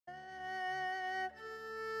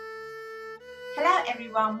Hello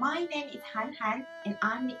everyone, my name is Han Han and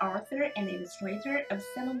I'm the author and illustrator of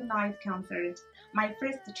Summer Moonlight Concert, my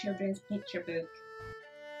first children's picture book.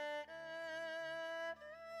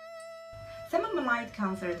 Summer Moonlight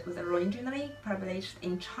Concert was originally published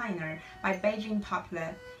in China by Beijing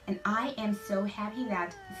Popular, and I am so happy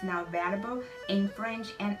that it's now available in French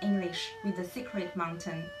and English with The Secret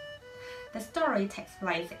Mountain. The story takes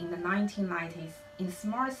place in the 1990s in a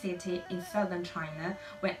small city in southern China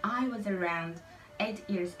when I was around 8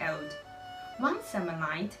 years old. One summer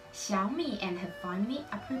night, Xiaomi and her family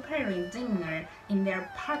are preparing dinner in their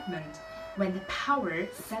apartment when the power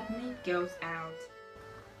suddenly goes out.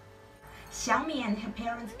 Xiaomi and her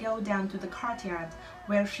parents go down to the courtyard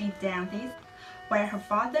where she dances, where her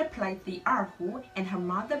father plays the erhu and her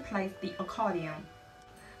mother plays the accordion.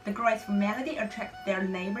 The graceful melody attracts their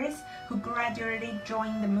neighbors, who gradually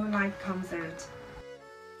join the moonlight concert.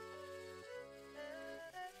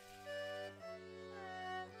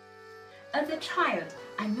 As a child,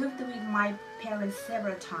 I moved with my parents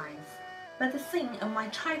several times, but the scene of my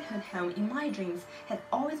childhood home in my dreams had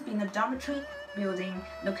always been a dormitory building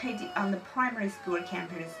located on the primary school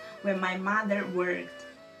campus where my mother worked.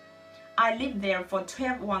 I lived there for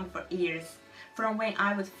 12 wonderful years, from when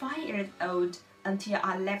I was 5 years old until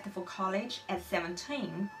I left for college at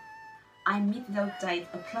 17. I miss those days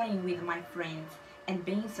of playing with my friends and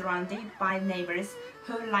being surrounded by neighbors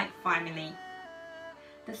who like family.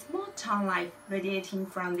 The small town life radiating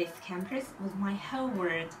from this campus was my whole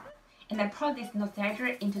world, and I brought this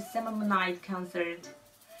nostalgia into Summer Moonlight Concert.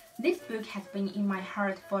 This book has been in my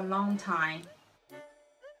heart for a long time.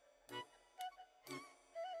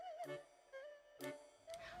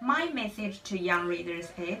 My message to young readers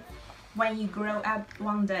is, when you grow up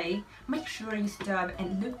one day, make sure you stop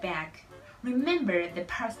and look back. Remember the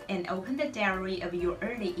past and open the diary of your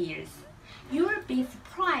early years. You will be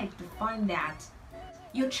surprised to find that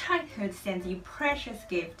your childhood sends you precious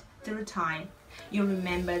gifts through time. You'll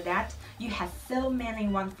remember that you had so many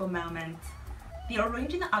wonderful moments. The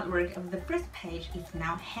original artwork of the first page is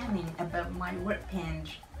now hanging above my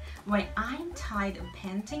workbench. When I'm tired of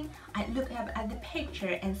painting, I look up at the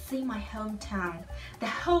picture and see my hometown, the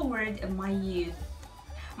whole world of my youth.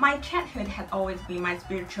 My childhood has always been my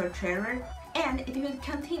spiritual treasure, and it will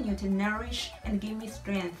continue to nourish and give me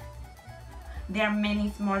strength. There are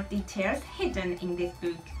many small details hidden in this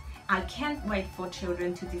book. I can't wait for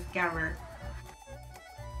children to discover.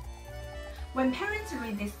 When parents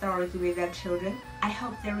read these stories with their children, I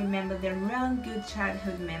hope they remember their own good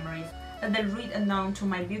childhood memories as they read along to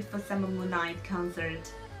my beautiful Summer Moonlight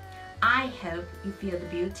Concert. I hope you feel the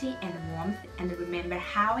beauty and the warmth and remember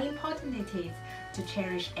how important it is to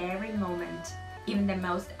cherish every moment, even the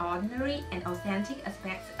most ordinary and authentic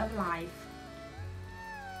aspects of life.